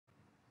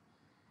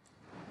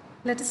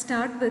Let us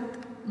start with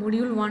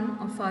module 1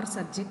 of our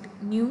subject,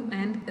 New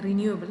and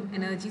Renewable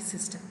Energy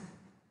System.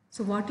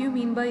 So what do you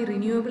mean by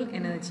renewable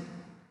energy?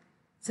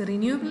 So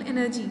renewable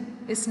energy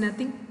is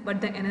nothing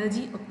but the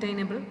energy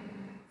obtainable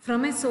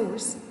from a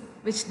source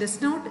which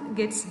does not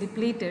get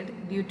depleted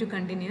due to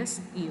continuous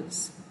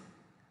use.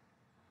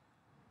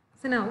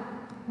 So now,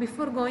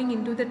 before going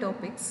into the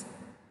topics,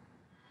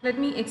 let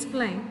me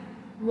explain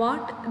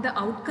what the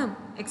outcome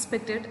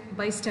expected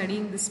by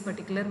studying this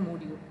particular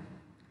module.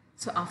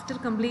 So after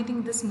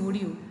completing this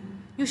module,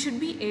 you should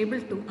be able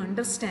to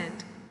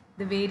understand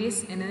the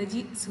various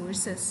energy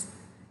sources,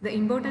 the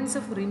importance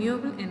of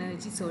renewable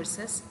energy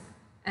sources,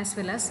 as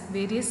well as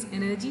various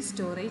energy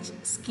storage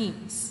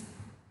schemes.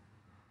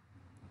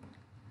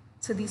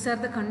 So these are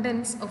the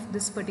contents of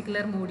this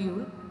particular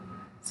module.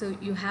 So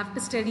you have to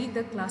study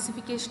the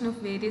classification of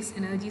various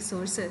energy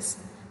sources,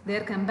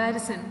 their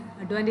comparison,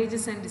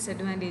 advantages and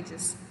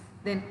disadvantages,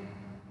 then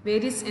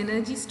various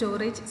energy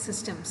storage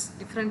systems,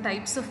 different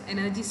types of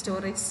energy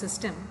storage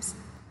systems,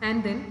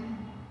 and then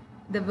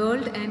the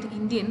world and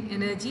Indian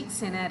energy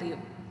scenario.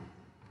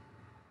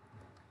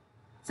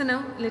 So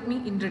now let me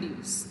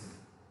introduce.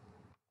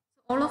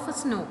 All of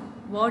us know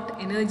what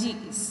energy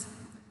is.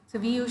 So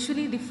we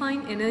usually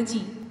define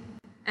energy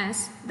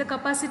as the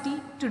capacity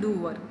to do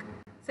work.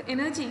 So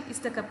energy is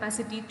the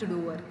capacity to do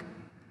work.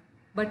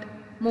 But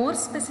more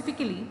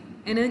specifically,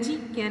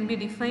 energy can be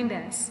defined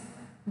as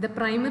the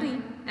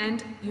primary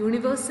and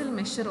universal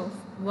measure of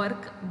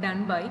work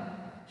done by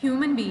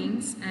human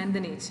beings and the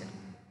nature.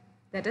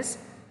 That is,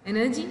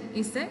 energy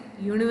is the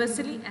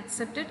universally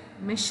accepted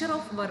measure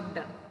of work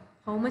done.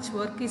 How much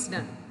work is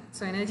done.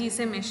 So energy is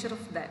a measure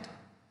of that.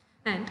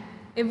 And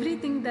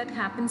everything that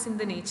happens in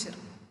the nature,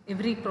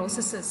 every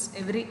processes,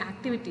 every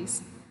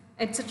activities,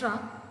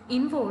 etc.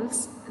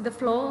 involves the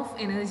flow of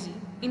energy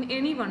in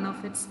any one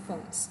of its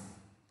forms.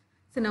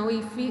 So now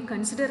if we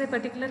consider a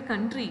particular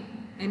country,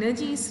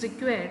 energy is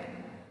required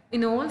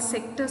in all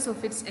sectors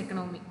of its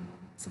economy.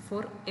 So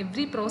for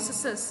every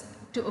processes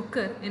to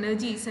occur,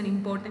 energy is an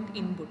important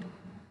input.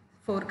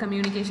 For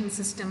communication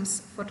systems,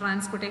 for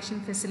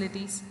transportation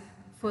facilities,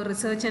 for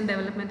research and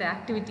development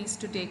activities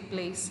to take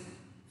place,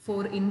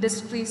 for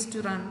industries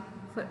to run,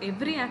 for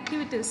every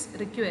activities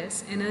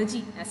requires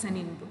energy as an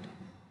input.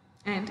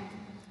 And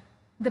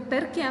the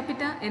per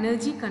capita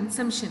energy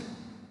consumption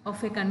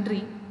of a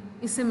country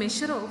is a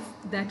measure of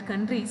that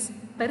country's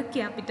per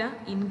capita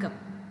income.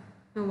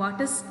 Now what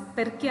is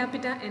per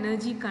capita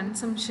energy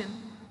consumption?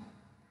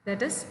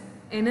 That is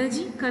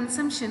energy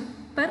consumption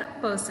per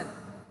person,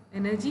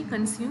 energy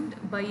consumed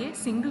by a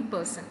single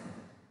person.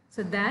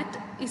 So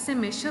that is a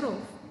measure of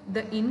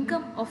the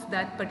income of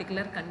that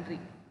particular country.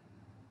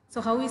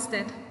 So how is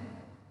that?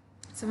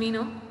 So we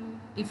know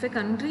if a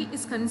country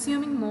is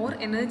consuming more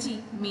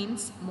energy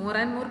means more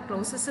and more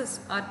processes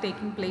are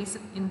taking place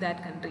in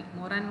that country.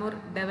 More and more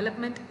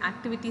development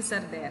activities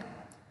are there.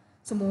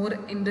 So more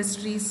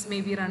industries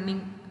may be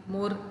running,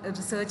 more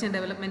research and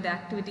development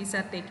activities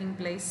are taking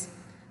place.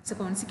 So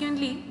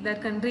consequently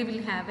that country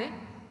will have a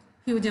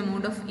huge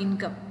amount of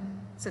income.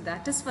 So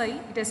that is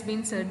why it has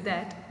been said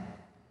that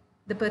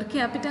the per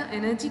capita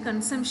energy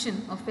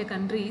consumption of a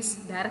country is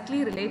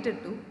directly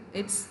related to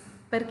its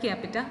per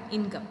capita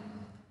income.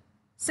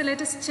 So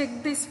let us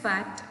check this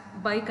fact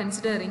by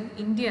considering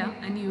India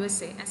and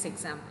USA as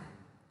example.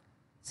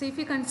 So if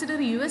you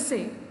consider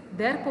USA,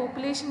 their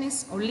population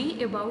is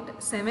only about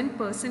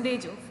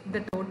 7% of the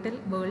total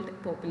world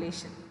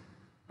population.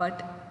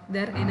 But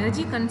their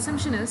energy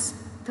consumption is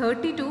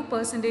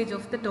 32%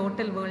 of the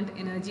total world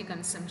energy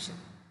consumption.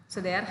 So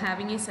they are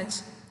having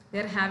such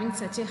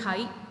a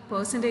high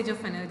percentage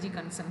of energy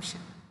consumption.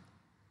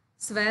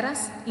 So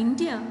whereas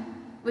India,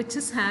 which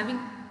is having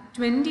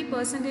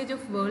 20%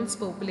 of world's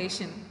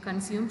population,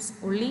 consumes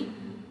only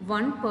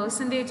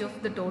 1%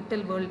 of the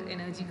total world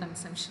energy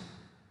consumption.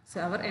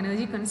 So our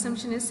energy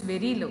consumption is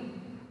very low.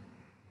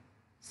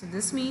 So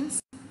this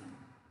means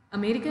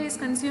America is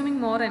consuming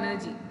more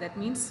energy. That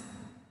means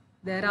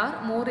there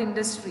are more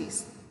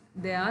industries.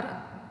 They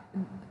are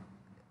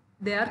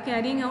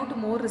carrying out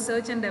more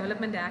research and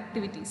development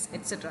activities,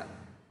 etc.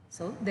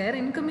 So their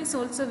income is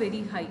also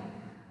very high.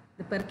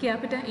 The per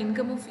capita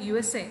income of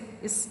USA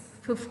is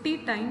 50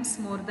 times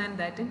more than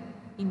that in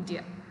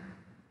India.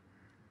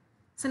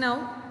 So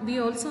now we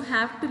also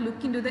have to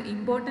look into the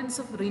importance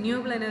of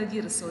renewable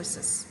energy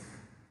resources.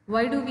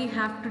 Why do we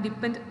have to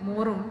depend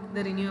more on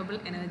the renewable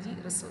energy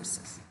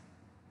resources?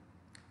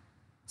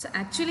 So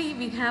actually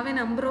we have a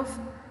number of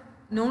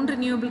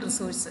non-renewable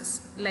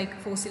resources like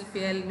fossil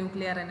fuel,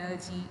 nuclear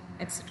energy,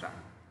 etc.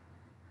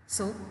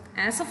 So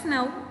as of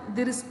now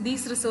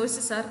these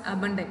resources are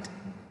abundant.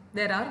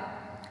 There are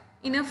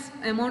enough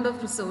amount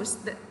of resource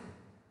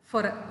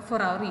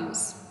for our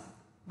use.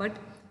 But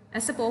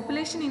as the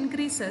population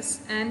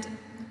increases and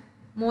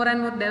more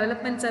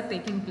developments are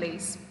taking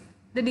place,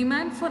 the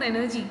demand for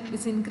energy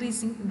is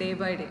increasing day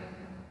by day.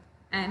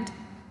 And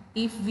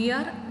if we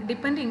are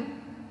depending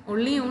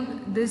only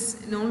on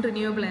this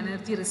non-renewable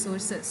energy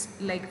resources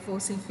like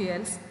fossil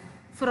fuels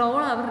for all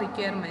our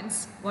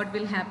requirements, what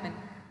will happen?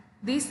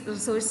 these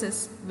resources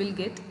will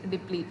get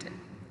depleted.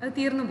 അത്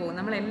തീർന്നു പോകും.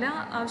 നമ്മളെല്ലാ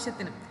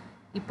ആവശ്യത്തിനും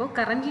ഇപ്പോൾ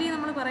currently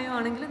നമ്മൾ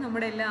പറയുവാണെങ്കിൽ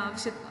നമ്മുടെ എല്ലാ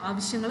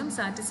ആവശ്യങ്ങളും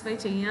സാറ്റിസ്ഫൈ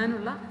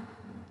ചെയ്യാനുള്ള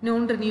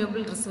നോൺ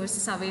റിന്യൂവബിൾ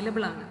റിസോഴ്സസ്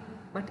അവൈലബിൾ ആണ്.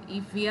 But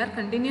if we R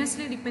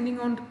continuously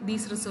depending on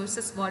these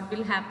resources what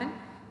will happen?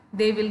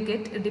 They will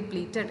get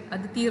depleted.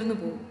 അത് തീർന്നു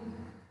പോകും.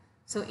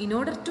 So in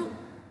order to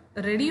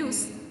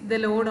reduce the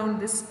load on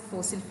this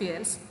fossil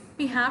fuels,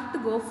 we have to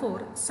go for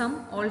some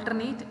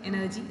alternate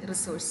energy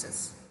resources.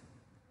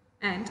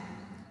 And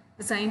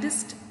the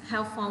scientists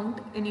have found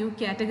a new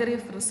category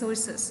of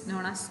resources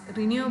known as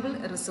renewable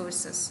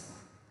resources,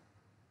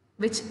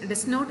 which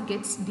does not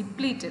get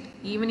depleted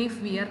even if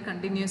we are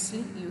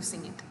continuously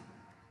using it.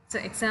 So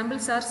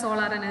examples are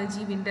solar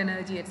energy, wind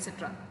energy,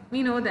 etc.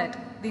 We know that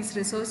these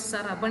resources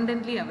are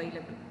abundantly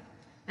available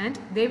and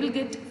they will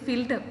get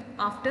filled up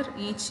after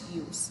each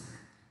use.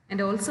 And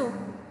also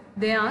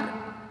they are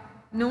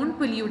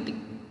non-polluting.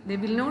 They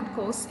will not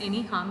cause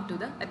any harm to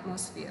the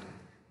atmosphere.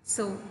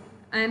 So,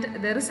 and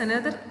there is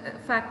another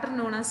factor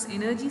known as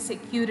energy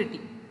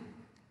security.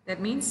 That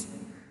means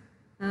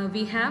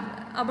we have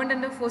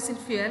abundant of fossil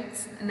fuels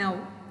now,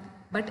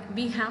 but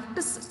we have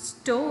to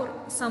store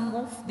some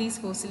of these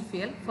fossil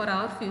fuel for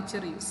our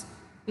future use.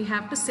 We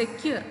have to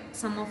secure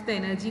some of the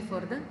energy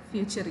for the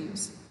future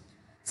use.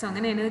 So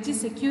അങ്ങനെ energy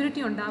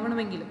security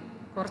ഉണ്ടാവണമെങ്കിലും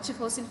കുറച്ച്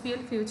fossil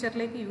fuel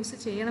ഫ്യൂച്ചറിലേക്ക് use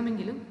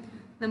ചെയ്യണമെങ്കിലും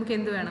നമുക്ക്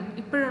എന്ത് വേണം?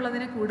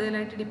 ഇപ്പോഴുള്ളതിനെ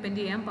കൂടുതലായിട്ട് depend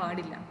ചെയ്യാൻ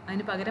പാടില്ല.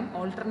 അതിന് പകരം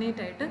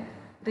ഓൾട്ടർനേറ്റ് ആയിട്ട്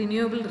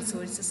റിന്യൂവബിൾ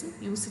റിസോഴ്സസ്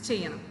യൂസ്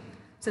ചെയ്യണം.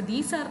 So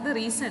these are the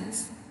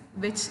reasons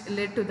which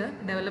led to the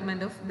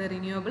development of the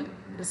renewable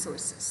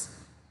resources.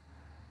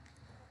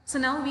 So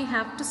now we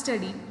have to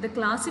study the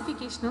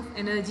classification of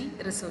energy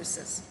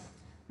resources.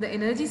 The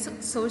energy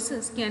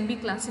sources can be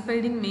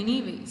classified in many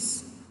ways.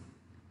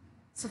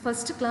 So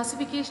first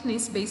classification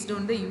is based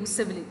on the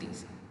usabilities.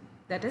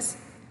 That is,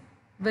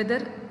 whether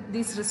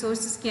these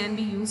resources can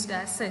be used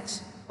as such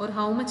or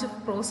how much of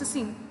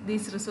processing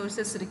these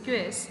resources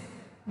requires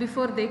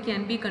before they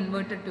can be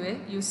converted to a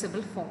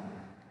usable form.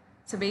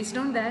 So based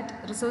on that,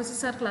 resources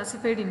are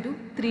classified into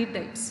three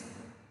types: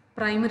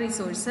 primary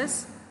sources,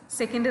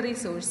 secondary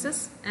sources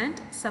and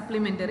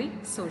supplementary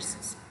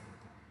sources.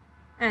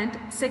 And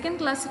second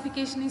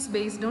classification is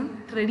based on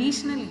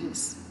traditional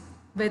use,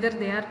 whether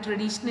they are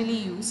traditionally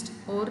used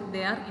or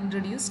they are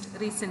introduced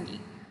recently.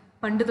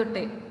 പണ്ട്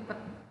തൊട്ടേ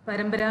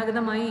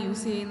പരമ്പരാഗതമായി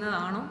use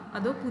ചെയ്യുന്നതാണോ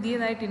അതോ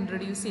പുതിയതായിട്ട്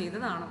introduce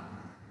ചെയ്തതാണോ?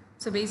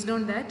 So based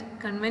on that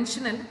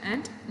conventional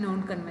and non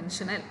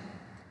conventional.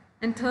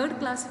 And third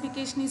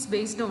classification is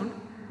based on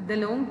the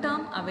long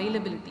term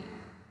availability,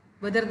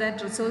 whether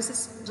that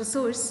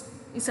resource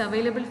is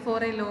available for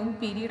A long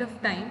period of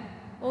time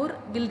or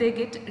will they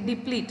get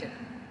depleted.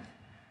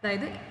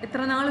 അതായത് എത്ര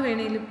നാൾ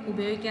വേണേലും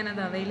ഉപയോഗിക്കാൻ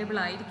അത് available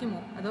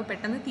ആയിരിക്കുമോ അതോ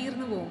പെട്ടെന്ന്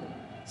തീർന്നു പോകുമോ?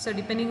 So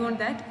depending on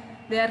that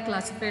they are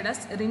classified as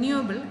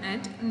renewable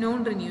and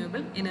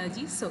non-renewable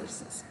energy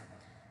sources.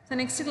 So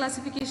next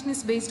classification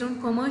is based on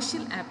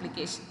commercial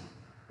application.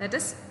 That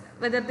is,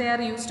 whether they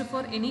are used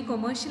for any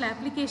commercial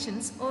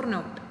applications or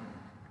not.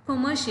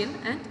 Commercial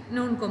and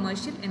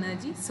non-commercial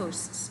energy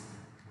sources.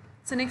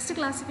 So next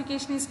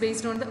classification is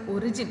based on the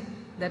origin.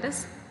 That is,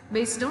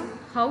 based on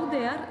how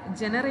they are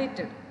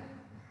generated.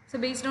 So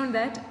based on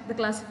that, the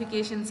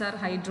classifications are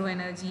hydro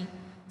energy,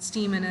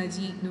 steam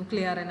energy,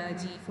 nuclear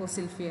energy,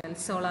 fossil fuel,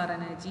 solar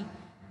energy,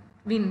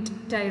 wind,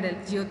 tidal,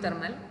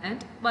 geothermal and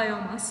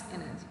biomass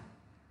energy.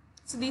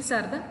 So these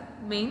are the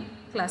main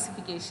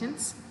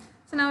classifications.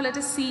 So now let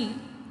us see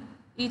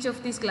each of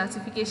these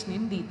classification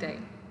in detail.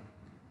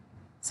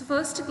 So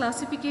first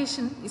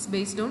classification is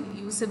based on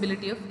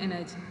usability of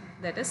energy.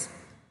 That is,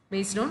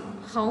 based on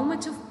how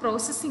much of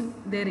processing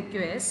they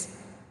requires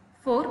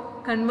for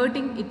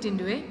converting it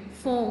into a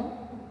form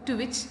to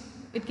which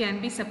it can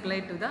be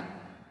supplied to the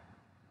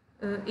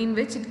in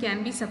which it can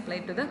be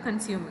supplied to the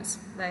consumers.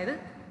 അതായത്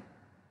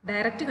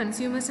direct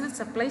കൺസ്യൂമേഴ്സിന്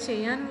supply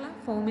ചെയ്യാനുള്ള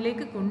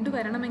ഫോമിലേക്ക്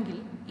കൊണ്ടുവരണമെങ്കിൽ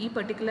ഈ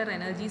particular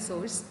energy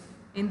source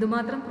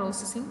എന്തുമാത്രം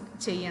processing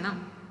ചെയ്യണം,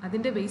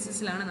 അതിൻ്റെ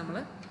ബേസിസിലാണ് നമ്മൾ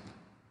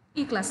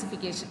ഈ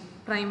classification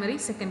primary,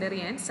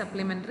 secondary and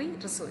supplementary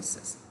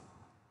resources.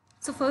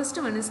 So first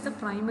one is the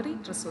primary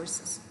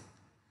resources.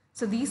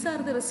 So these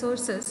are the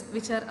resources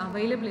which are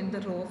available in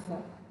the raw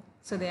form.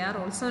 So they are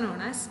also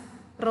known as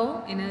raw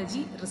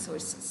energy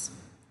resources.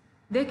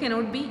 They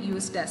cannot be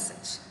used as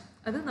such.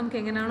 അത് നമുക്ക്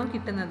എങ്ങനെയാണോ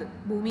കിട്ടുന്നത്,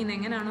 ഭൂമിയിൽ നിന്ന്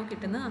എങ്ങനെയാണോ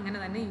കിട്ടുന്നത് അങ്ങനെ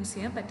തന്നെ യൂസ്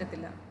ചെയ്യാൻ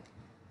പറ്റത്തില്ല.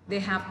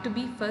 They have to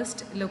be first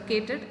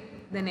located,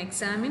 then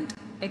examined,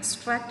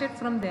 extracted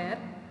from there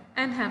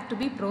and have to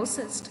be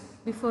processed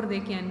before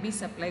they can be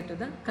supplied to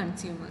the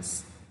consumers.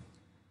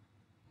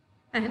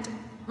 And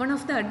one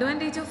of the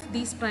advantage of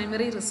these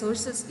primary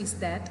resources is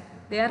that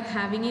they are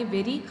having a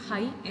very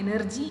high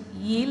energy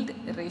yield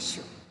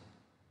ratio.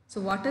 So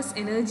what is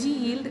energy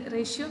yield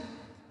ratio?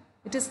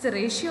 It is the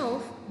ratio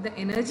of the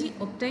energy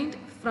obtained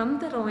from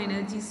the raw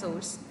energy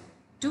source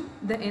to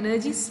the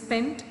energy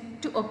spent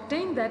to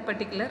obtain that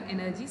particular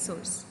energy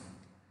source.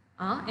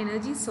 ആ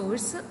energy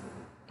source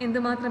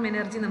എന്തുമാത്രം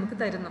energy നമുക്ക്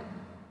തരുന്നു.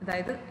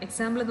 അതായത്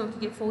example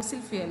നോക്കിക്കേ,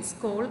 fossil fuels,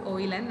 call,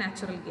 oil and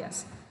natural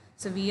gas.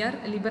 So we are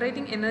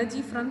liberating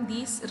energy from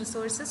these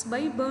resources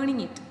by burning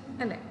it.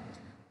 അല്ലേ?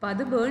 അപ്പോൾ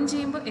അത് burn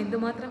ചെയ്യുമ്പോൾ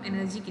എന്തുമാത്രം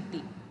എനർജി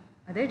കിട്ടി,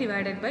 അതേ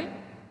ഡിവൈഡഡ് ബൈ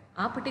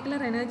ആ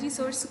പെർട്ടിക്കുലർ എനർജി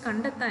സോഴ്സ്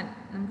കണ്ടെത്താൻ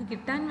നമുക്ക്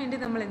കിട്ടാൻ വേണ്ടി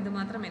നമ്മൾ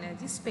എന്തുമാത്രം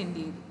എനർജി സ്പെൻഡ്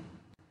ചെയ്തു.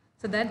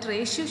 So that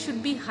ratio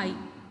should be high.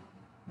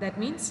 That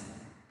means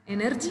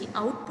energy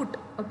output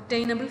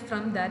obtainable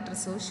from that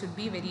resource should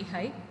be very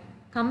high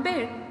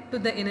compared to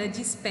the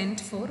energy spent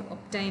for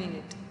obtaining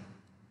it.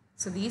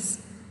 So these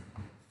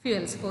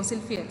fuels, fossil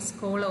fuels,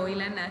 coal,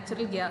 oil and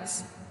natural gas,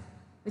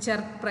 which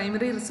are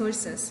primary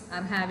resources,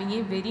 are having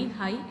a very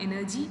high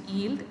energy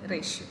yield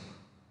ratio.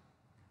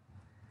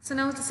 So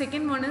now the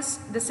second one is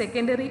the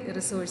secondary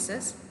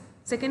resources.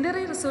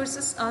 Secondary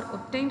resources are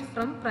obtained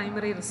from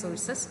primary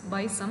resources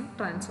by some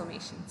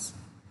transformations.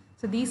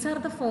 So these are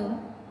the form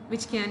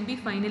which can be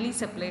finally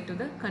supplied to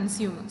the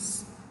consumers.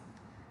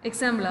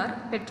 Example are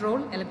petrol,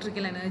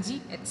 electrical energy,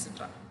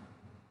 etc.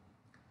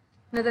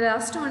 Now the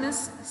last one is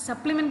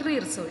supplementary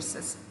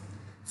resources.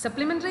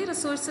 Supplementary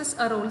resources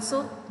are also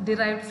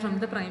derived from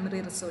the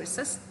primary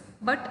resources,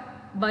 but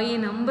by a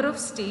number of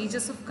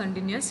stages of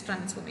continuous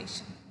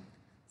transformation.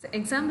 So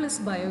example is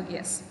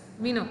biogas.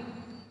 We know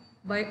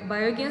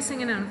biogas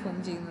എങ്ങനെയാണ് form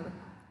ചെയ്യുന്നത്?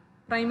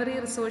 Primary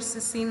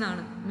റിസോഴ്സസിൽ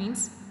നിന്നാണ്.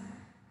 Means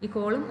ഈ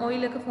കോളും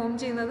ഓയിലൊക്കെ form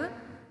ചെയ്യുന്നത്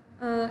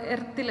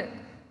എർത്തിൽ,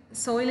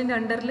 സോയിലിൻ്റെ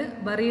അണ്ടറിൽ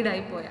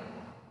ബറീഡായി പോയ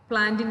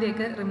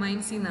പ്ലാന്റിൻ്റെയൊക്കെ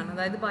റിമൈൻസിൽ നിന്നാണ്,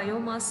 അതായത്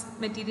ബയോമാസ്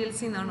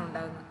മെറ്റീരിയൽസിൽ നിന്നാണ്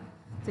ഉണ്ടാകുന്നത്.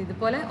 സോ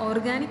ഇതുപോലെ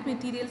ഓർഗാനിക്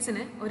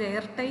മെറ്റീരിയൽസിനെ ഒരു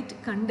എയർ ടൈറ്റ്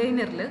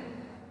കണ്ടെയ്നറിൽ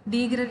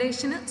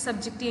ഡീഗ്രഡേഷന്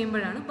സബ്ജക്റ്റ്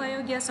ചെയ്യുമ്പോഴാണ്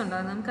ബയോഗ്യാസ്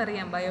ഉണ്ടാകുന്നത്.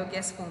 നമുക്കറിയാം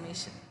biogas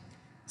formation.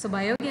 So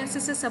biogas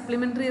is A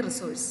supplementary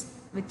resource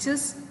which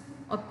is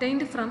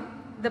obtained from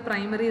the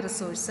primary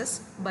resources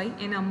by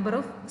a number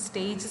of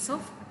stages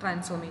of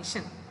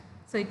transformation.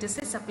 So it is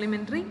a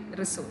supplementary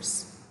resource.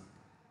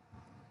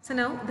 So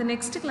now the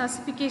next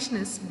classification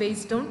is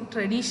based on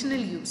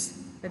traditional use,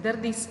 whether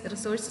these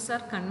resources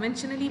are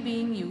conventionally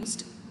being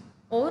used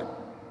or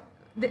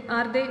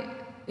are they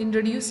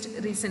introduced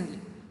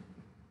recently.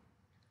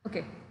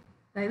 Okay,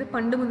 അതായത്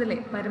പണ്ട് മുതലേ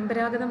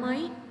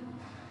പരമ്പരാഗതമായി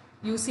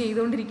use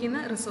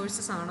ചെയ്തുകൊണ്ടിരിക്കുന്ന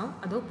resources ആണോ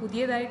അതോ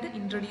പുതിയതായിട്ട്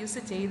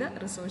introduce ചെയ്ത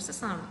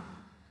resources ആണോ?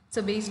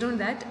 So based on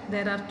that,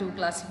 there are two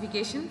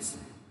classifications: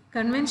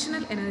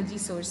 conventional energy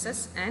sources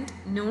and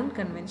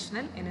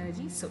non-conventional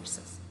energy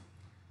sources.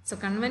 So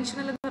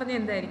conventional എന്ന് പറഞ്ഞാൽ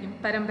എന്തായിരിക്കും?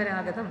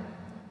 പരമ്പരാഗതം.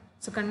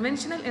 So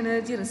conventional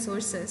energy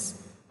resources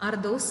are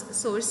those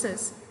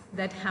sources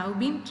that have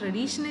been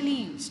traditionally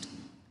used.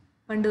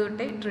 പണ്ട്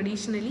തൊട്ടേ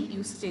traditionally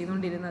use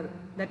ചെയ്തുകൊണ്ടിരുന്നത്,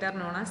 that are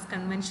known as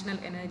conventional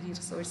energy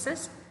resources.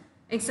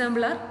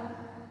 Example are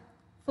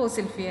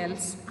fossil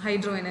fuels,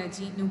 hydro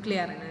energy,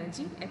 nuclear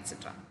energy,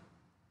 etc.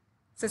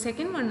 So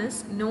second one is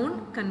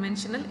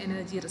non-conventional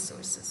energy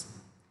resources.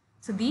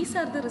 So these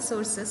are the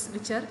resources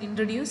which are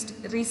introduced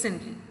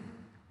recently.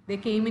 They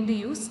came into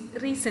use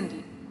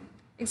recently.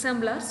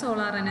 Example are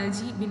solar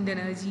energy, wind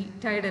energy,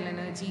 tidal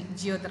energy,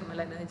 geothermal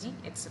energy,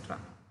 etc.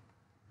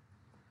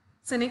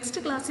 So next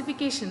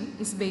classification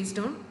is based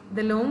on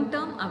the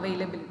long-term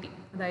availability.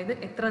 അതായത്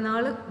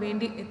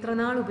എത്ര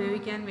നാൾ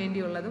ഉപയോഗിക്കാൻ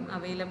വേണ്ടിയുള്ളതും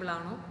available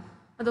ആണോ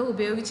അതോ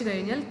ഉപയോഗിച്ച്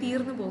കഴിഞ്ഞാൽ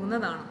തീർന്നു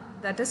പോകുന്നതാണോ?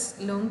 That is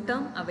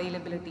long-term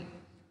availability.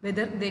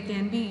 Whether they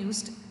can be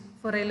used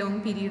for a long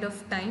period of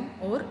time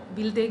or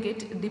will they get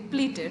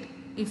depleted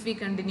if we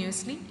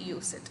continuously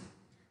use it.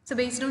 So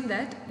based on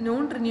that,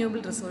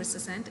 non-renewable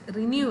resources and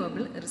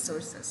renewable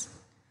resources.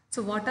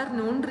 So what are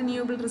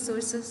non-renewable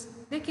resources?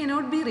 They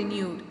cannot be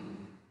renewed.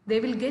 They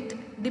will get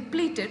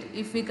depleted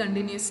if we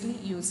continuously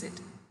use it,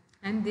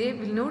 and they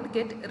will not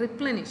get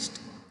replenished.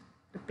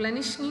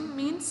 Replenishing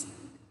means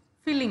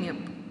filling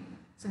up.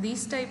 So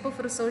these type of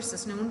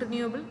resources,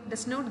 non-renewable,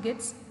 does not get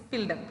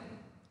filled up.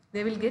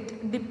 They will get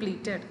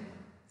depleted.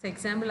 So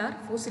example are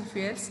fossil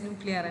fuels,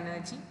 nuclear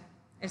energy,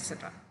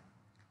 etc.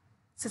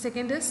 So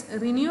second is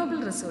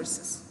renewable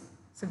resources.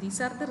 So these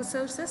are the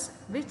resources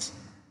which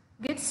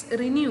gets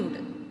renewed.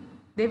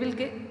 They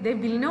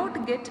will not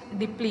get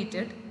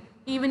depleted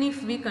even if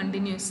we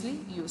continuously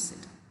use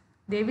it.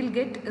 They will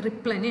get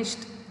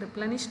replenished.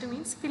 Replenished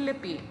means fill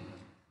up.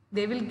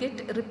 They will get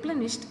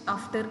replenished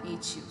after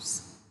each use.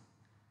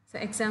 So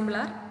example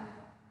are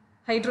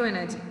hydro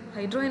energy.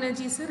 Hydro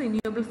energy is a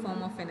renewable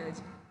form of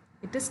energy.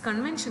 It is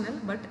conventional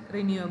but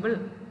renewable.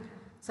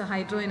 So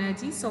hydro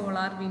energy,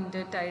 solar, wind,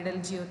 tidal,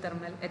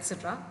 geothermal,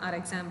 etc. are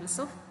examples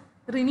of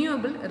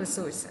renewable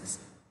resources.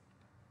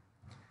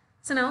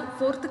 So now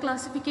fourth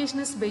classification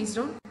is based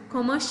on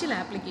commercial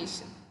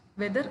application.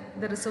 Whether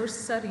the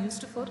resources are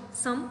used for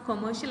some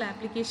commercial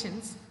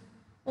applications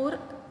or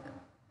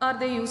are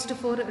they used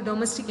for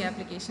domestic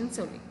applications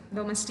only,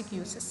 domestic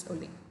uses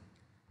only.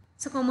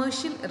 So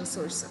commercial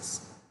resources.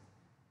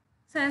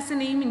 So as the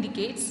name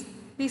indicates,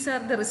 these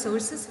are the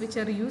resources which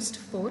are used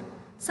for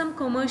some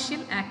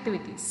commercial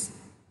activities.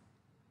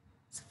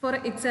 So for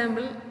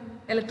example,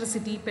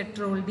 electricity,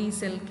 petrol,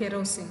 diesel,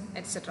 kerosene,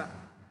 etc.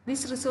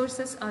 These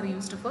resources are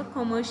used for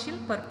commercial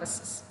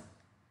purposes.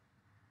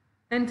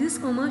 And these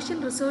commercial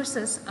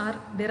resources are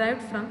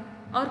derived from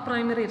our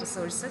primary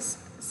resources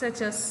such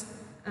as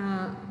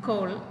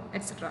coal,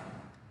 etc.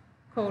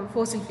 Coal,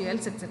 fossil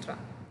fuels, etc.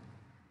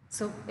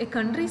 So a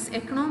country's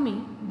economy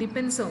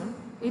depends on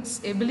its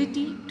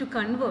ability to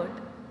convert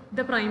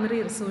the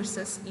primary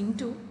resources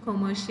into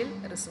commercial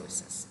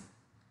resources.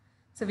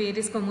 So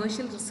various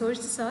commercial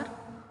resources are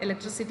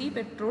electricity,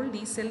 petrol,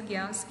 diesel,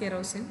 gas,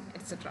 kerosene,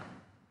 etc.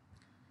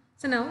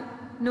 So now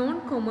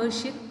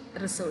non-commercial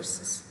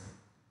resources.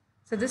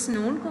 So these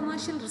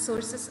non-commercial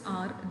resources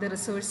are the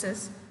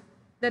resources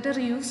that are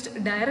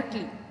used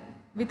directly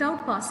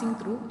without passing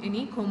through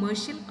any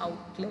commercial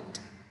outlet.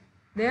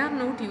 They are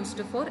not used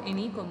for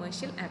any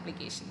commercial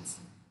applications.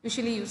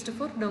 Usually used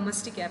for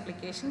domestic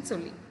applications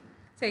only.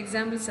 So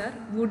examples are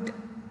wood,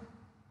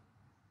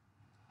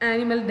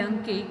 animal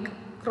dung cake,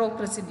 crop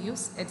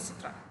residues,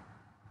 etc.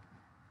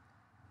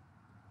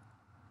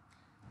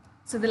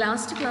 So the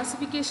last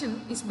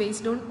classification is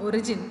based on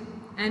origin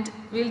and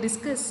we will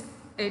discuss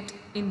it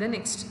in the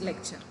next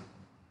lecture.